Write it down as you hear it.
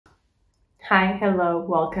Hi, hello,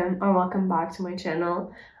 welcome or welcome back to my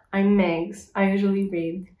channel. I'm Megs. I usually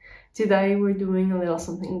read. Today we're doing a little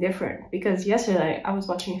something different because yesterday I was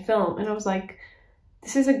watching a film and I was like,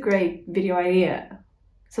 this is a great video idea.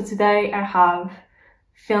 So today I have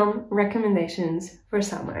film recommendations for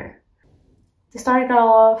summer. To start it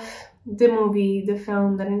all off, the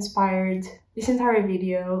film that inspired this entire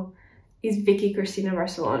video is Vicky Cristina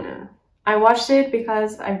Barcelona. I watched it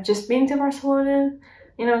because I've just been to Barcelona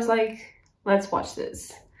and I was like, let's watch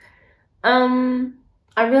this. I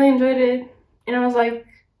really enjoyed it and I was like,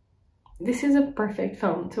 this is a perfect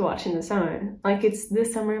film to watch in the summer. Like, it's the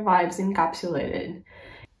summer vibes encapsulated.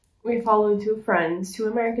 We follow two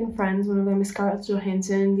American friends. One of them is Scarlett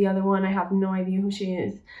Johansson, the other one I have no idea who she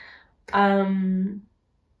is. And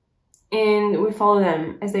we follow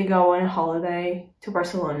them as they go on a holiday to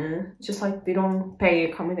Barcelona. Just like, they don't pay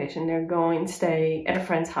accommodation, they're going to stay at a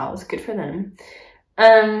friend's house. Good for them.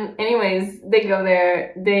 Anyways, they go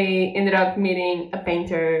there. They ended up meeting a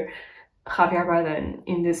painter, Javier Bardem,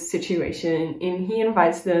 in this situation, and he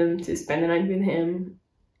invites them to spend the night with him,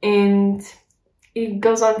 and it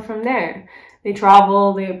goes on from there. They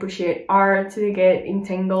travel, they appreciate art, they get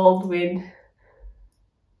entangled with,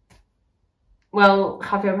 well,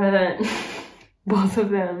 Javier Bardem, both of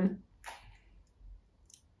them.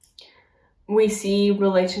 We see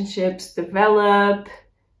relationships develop,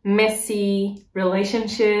 messy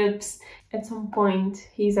relationships. At some point,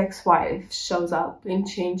 his ex-wife shows up and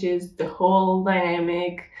changes the whole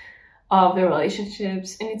dynamic of the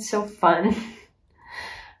relationships, and it's so fun.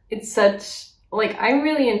 It's such, like, I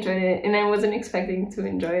really enjoyed it and I wasn't expecting to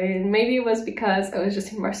enjoy it. Maybe it was because I was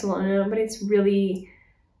just in Barcelona, but it's really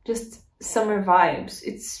just summer vibes.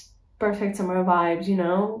 It's perfect summer vibes, you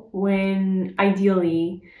know, when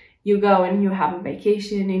ideally you go and you have a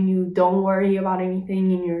vacation and you don't worry about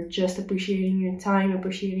anything and you're just appreciating your time,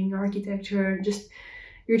 appreciating architecture,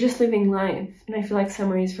 you're just living life. And I feel like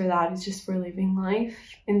summer is for that. It's just for living life.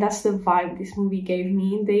 And that's the vibe this movie gave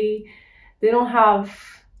me. They don't have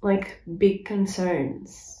like big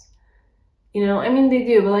concerns, you know? I mean, they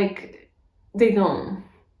do, but like, they don't.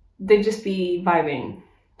 They just be vibing,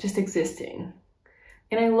 just existing.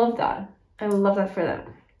 And I love that. I love that for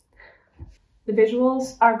them. The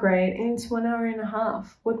visuals are great and it's 1 hour and a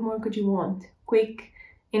half. What more could you want? Quick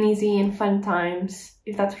and easy and fun times.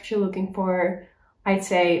 If that's what you're looking for, I'd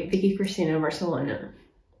say Vicky Cristina Barcelona.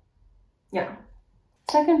 Yeah.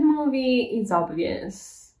 Second movie is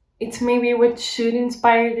obvious. It's maybe what should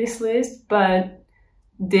inspire this list, but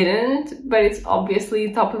didn't. But it's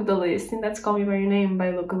obviously top of the list, and that's Call Me By Your Name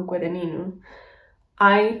by Luca Guadagnino.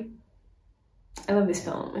 I love this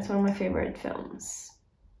film. It's one of my favorite films.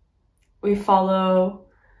 We follow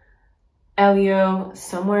Elio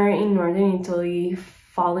somewhere in northern Italy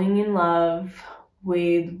falling in love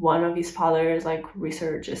with one of his father's like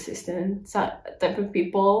research assistants type of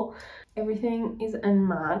people. Everything is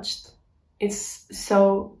unmatched. It's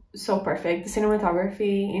so perfect. The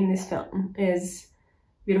cinematography in this film is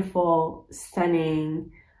beautiful,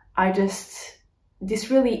 stunning.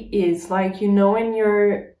 This really is like, you know, when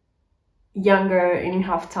you're younger and you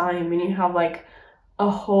have time and you have like a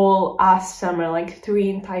whole ass summer, like 3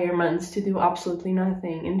 entire months to do absolutely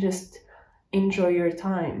nothing and just enjoy your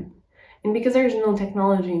time. And because there's no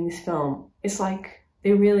technology in this film, it's like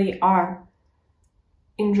they really are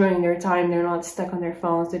enjoying their time. They're not stuck on their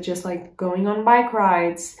phones. They're just like going on bike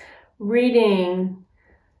rides, reading,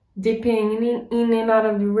 dipping in and out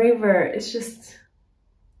of the river. It's just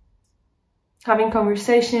having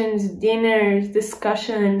conversations, dinners,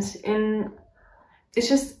 discussions, and it's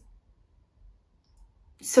just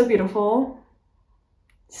so beautiful,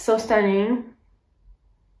 so stunning.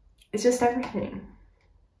 It's just everything.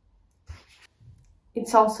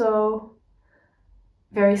 It's also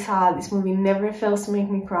very sad. This movie never fails to make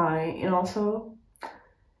me cry. And also,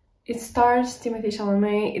 it stars Timothée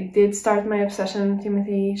Chalamet. It did start my obsession with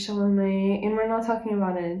Timothée Chalamet, and we're not talking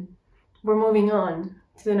about it. We're moving on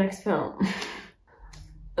to the next film.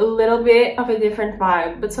 A little bit of a different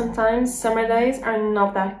vibe, but sometimes summer days are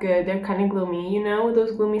not that good. They're kind of gloomy, you know,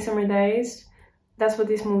 those gloomy summer days. That's what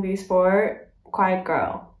this movie is for. Quiet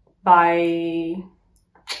Girl by,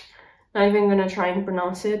 not even gonna try and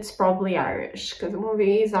pronounce it. It's probably Irish because the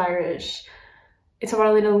movie is Irish. It's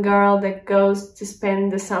about a little girl that goes to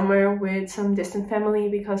spend the summer with some distant family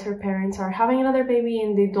because her parents are having another baby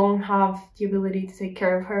and they don't have the ability to take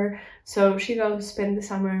care of her. So she goes spend the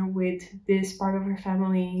summer with this part of her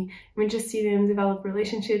family. We just see them develop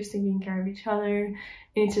relationships, taking care of each other. And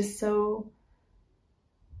it's just so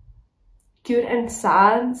cute and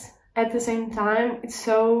sad at the same time. It's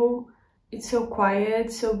so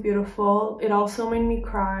quiet, so beautiful. It also made me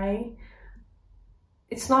cry.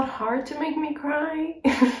 it's not hard to make me cry.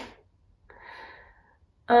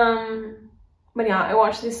 But yeah, I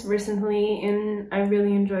watched this recently and I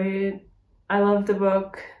really enjoyed it. I love the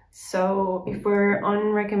book. So if we're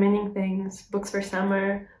on recommending things, books for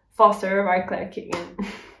summer, Foster by Claire Keegan.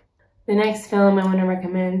 The next film I want to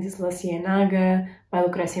recommend is La Ciénaga by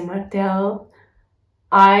Lucrecia Martel.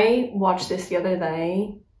 I watched this the other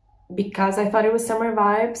day because I thought it was summer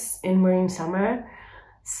vibes and we're in summer.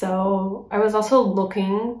 So I was also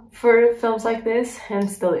looking for films like this,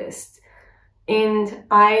 hence the list. And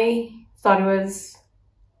I thought it was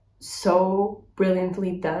so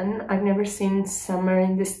brilliantly done. I've never seen summer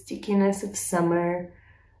and the stickiness of summer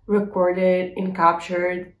recorded and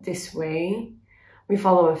captured this way. We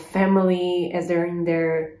follow a family as they're in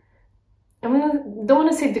their, don't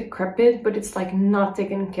want to say decrepit, but it's like not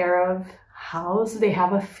taken care of house. They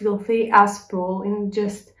have a filthy ass pool and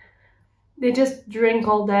they just drink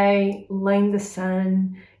all day, lay in the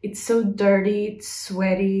sun. It's so dirty, it's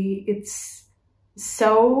sweaty, it's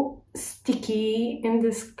so sticky and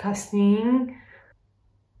disgusting.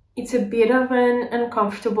 It's a bit of an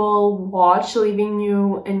uncomfortable watch, leaving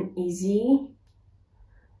you uneasy.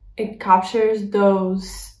 It captures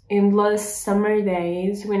those endless summer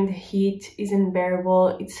days when the heat is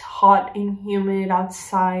unbearable, it's hot and humid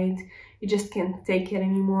outside, you just can't take it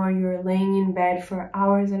anymore, you're laying in bed for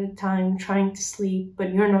hours at a time trying to sleep,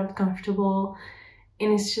 but you're not comfortable,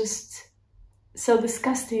 and it's just so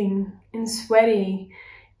disgusting and sweaty.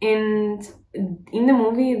 And in the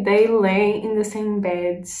movie, they lay in the same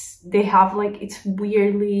beds, they have like, it's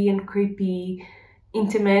weirdly and creepy,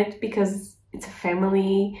 intimate, because it's a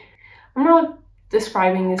family. I'm not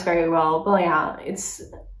describing this very well, but yeah, it's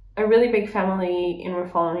a really big family and we're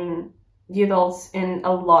following the adults and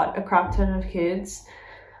a crap ton of kids.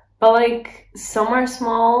 But like, some are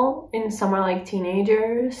small and some are like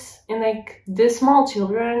teenagers, and like the small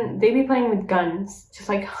children, they be playing with guns, just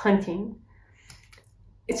like hunting.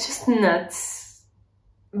 It's just nuts,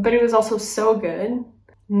 but it was also so good.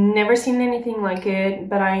 Never seen anything like it,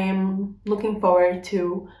 but I am looking forward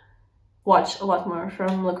to watch a lot more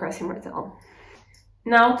from Lucrecia Martel.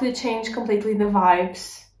 Now to change completely the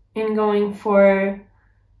vibes and going for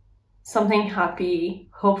something happy,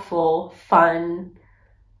 hopeful, fun.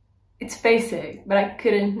 It's basic, but I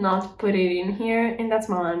couldn't not put it in here, and that's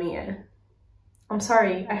Mamma Mia. I'm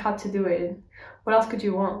sorry, I had to do it. What else could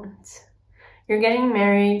you want? You're getting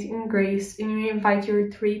married in Greece and you invite your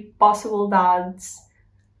 3 possible dads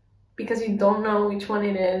because you don't know which one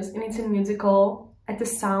it is, and it's a musical at the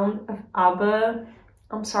sound of ABBA.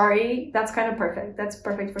 I'm sorry, that's kind of perfect. That's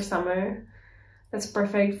perfect for summer. That's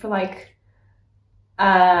perfect for like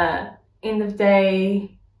end of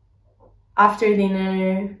day, after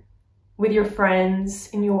dinner, with your friends,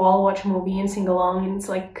 and you all watch a movie and sing along, and it's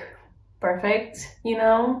like perfect, you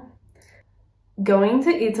know? Going to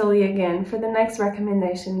Italy again for the next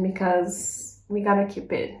recommendation because we gotta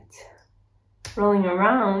keep it rolling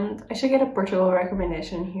around. I should get a Portugal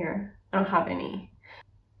recommendation here. I don't have any.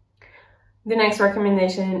 The next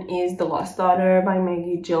recommendation is The Lost Daughter by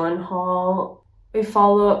Maggie Gyllenhaal. We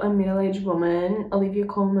follow a middle-aged woman, Olivia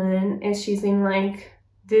Colman, as she's in like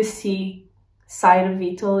the sea side of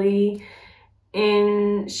Italy,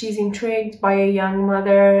 and she's intrigued by a young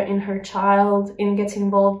mother and her child and gets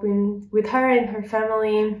involved with her and her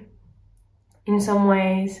family in some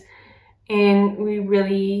ways, and they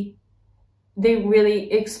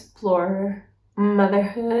really explore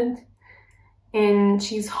motherhood, and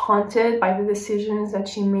she's haunted by the decisions that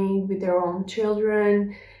she made with their own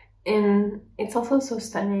children, and it's also so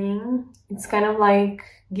stunning. It's kind of like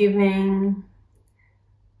giving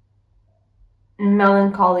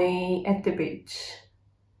Melancholy at the Beach,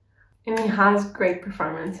 and it has great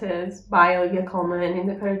performances by Olivia Colman and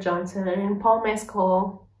Dakota Johnson, and Paul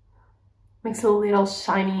Mescal makes a little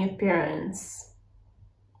shiny appearance.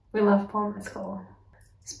 We love Paul Mescal.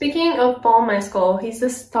 Speaking of Paul Mescal, he's the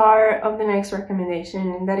star of the next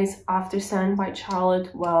recommendation, and that is After Sun by Charlotte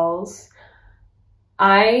Wells.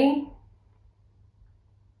 I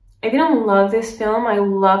didn't love this film. I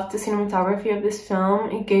loved the cinematography of this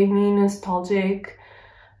film. It gave me nostalgic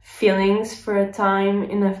feelings for a time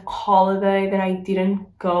in a holiday that I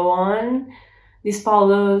didn't go on. This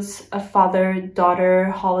follows a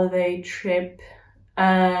father-daughter holiday trip.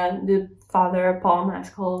 The father, Paul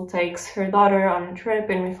Mescal, takes her daughter on a trip,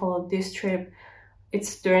 and we follow this trip.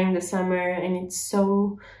 It's during the summer, and it's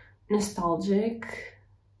so nostalgic,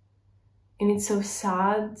 and it's so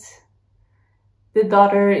sad. The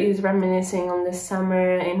daughter is reminiscing on the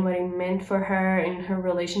summer and what it meant for her and her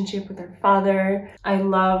relationship with her father. I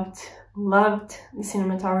loved the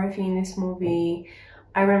cinematography in this movie.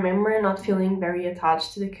 I remember not feeling very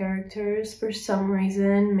attached to the characters for some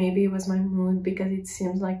reason. Maybe it was my mood, because it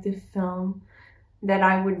seems like the film that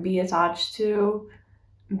I would be attached to,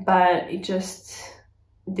 but it just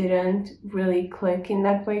didn't really click in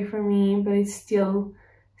that way for me. But it's still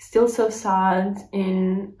so sad,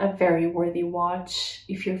 and a very worthy watch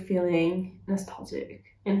if you're feeling nostalgic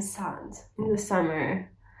and sad in the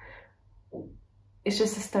summer. It's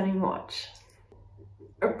just a stunning watch.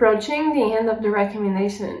 Approaching the end of the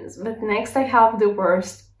recommendations, but next I have The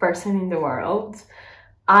Worst Person in the World.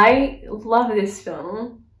 I love this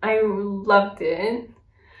film. I loved it.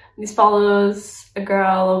 This follows a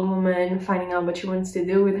girl, a woman, finding out what she wants to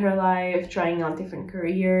do with her life, trying out different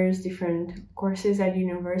careers, different courses at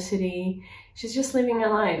university. She's just living a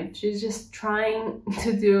life. She's just trying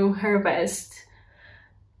to do her best,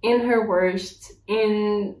 in her worst,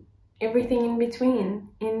 in everything in between.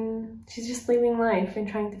 She's just living life and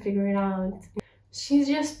trying to figure it out. She's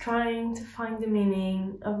just trying to find the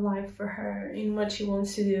meaning of life for her, in what she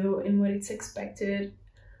wants to do and what it's expected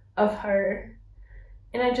of her.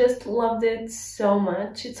 And I just loved it so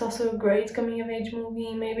much. It's also a great coming of age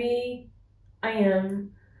movie. Maybe I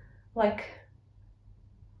am like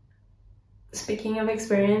speaking of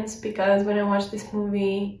experience, because when I watched this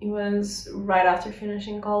movie, it was right after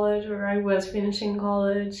finishing college, or I was finishing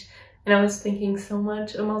college, and I was thinking so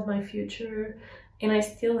much about my future, and I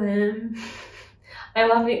still am. I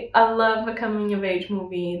love it. I love a coming of age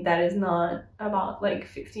movie that is not about like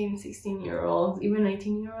 15, 16-year-olds, even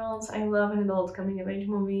 18-year-olds. I love an adult coming of age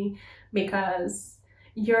movie, because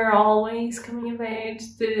you're always coming of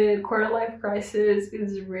age. The quarter life crisis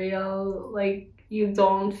is real. Like, you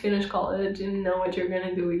don't finish college and know what you're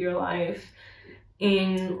gonna do with your life,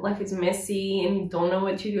 and life is messy and you don't know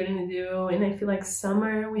what you're going to do. And I feel like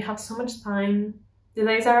summer, we have so much time. The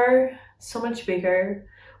days are so much bigger.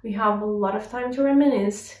 We have a lot of time to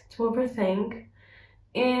reminisce, to overthink,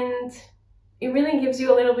 and it really gives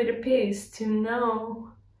you a little bit of peace to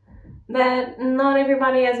know that not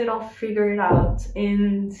everybody has it all figured out,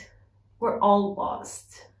 and we're all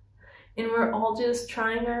lost, and we're all just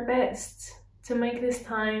trying our best to make this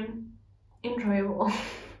time enjoyable.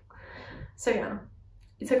 So yeah,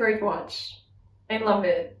 it's a great watch. I love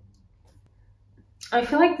it. I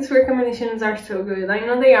feel like these recommendations are so good. I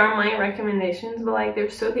know they are my recommendations, but like, they're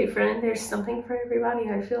so different. There's something for everybody,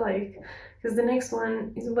 I feel like. Because the next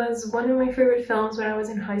one was one of my favorite films when I was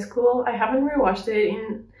in high school. I haven't rewatched it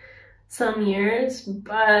in some years,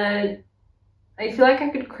 but I feel like I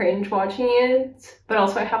could cringe watching it. But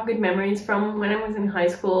also I have good memories from when I was in high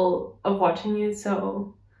school of watching it,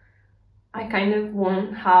 so I kind of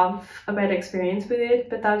won't have a bad experience with it.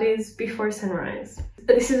 But that is Before Sunrise.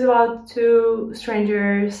 This is about two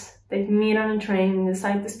strangers. They meet on a train and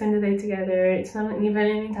decide to spend the day together. It's not even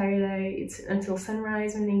an entire day, it's until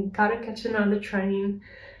sunrise, and they gotta catch another train.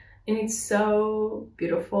 And it's so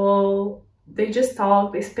beautiful. They just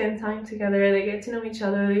talk, they spend time together, they get to know each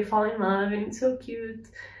other, they fall in love, and it's so cute.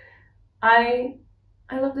 I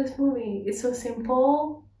love this movie. It's so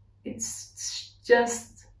simple. It's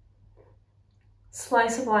just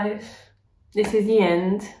slice of life. This is the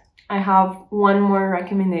end. I have one more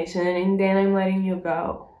recommendation and then I'm letting you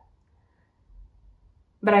go.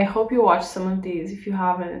 But I hope you watch some of these if you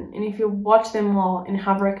haven't. And if you watch them all and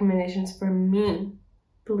have recommendations for me,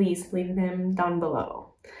 please leave them down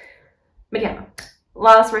below. But yeah,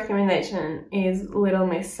 last recommendation is Little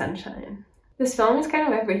Miss Sunshine. This film is kind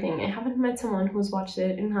of everything. I haven't met someone who's watched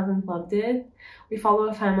it and hasn't loved it. We follow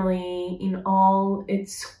a family in all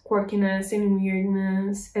its quirkiness and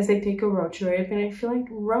weirdness as they take a road trip, and I feel like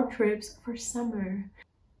road trips for summer.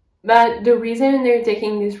 But the reason they're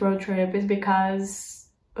taking this road trip is because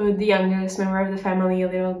the youngest member of the family,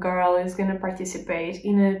 a little girl, is gonna participate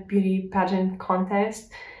in a beauty pageant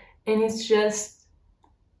contest, and it's just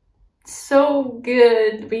so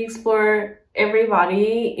good. We explore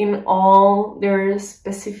everybody in all their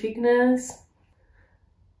specificness.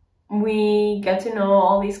 We get to know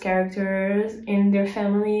all these characters and their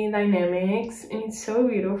family dynamics, and it's so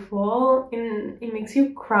beautiful, and it makes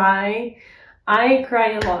you cry. I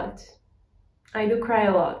cry a lot. I do cry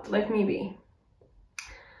a lot, let me be.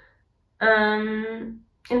 And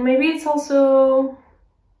maybe it's the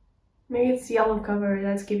yellow cover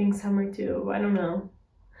that's giving summer too, I don't know.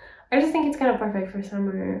 I just think it's kind of perfect for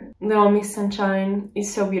summer. Little Miss Sunshine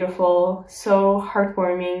is so beautiful, so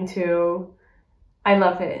heartwarming too. I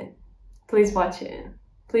love it. Please watch it.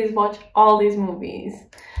 Please watch all these movies.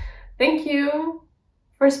 Thank you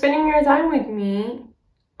for spending your time with me.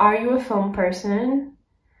 Are you a film person?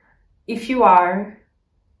 If you are,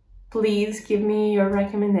 Please give me your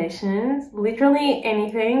recommendations. Literally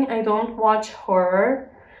anything. I don't watch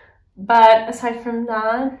horror, but aside from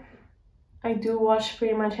that, I do watch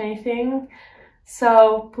pretty much anything.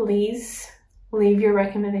 So please leave your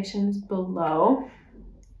recommendations below.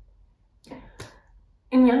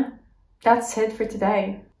 And yeah, that's it for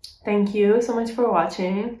today. Thank you so much for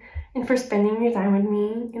watching and for spending your time with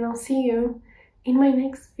me, and I'll see you in my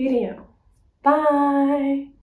next video. Bye!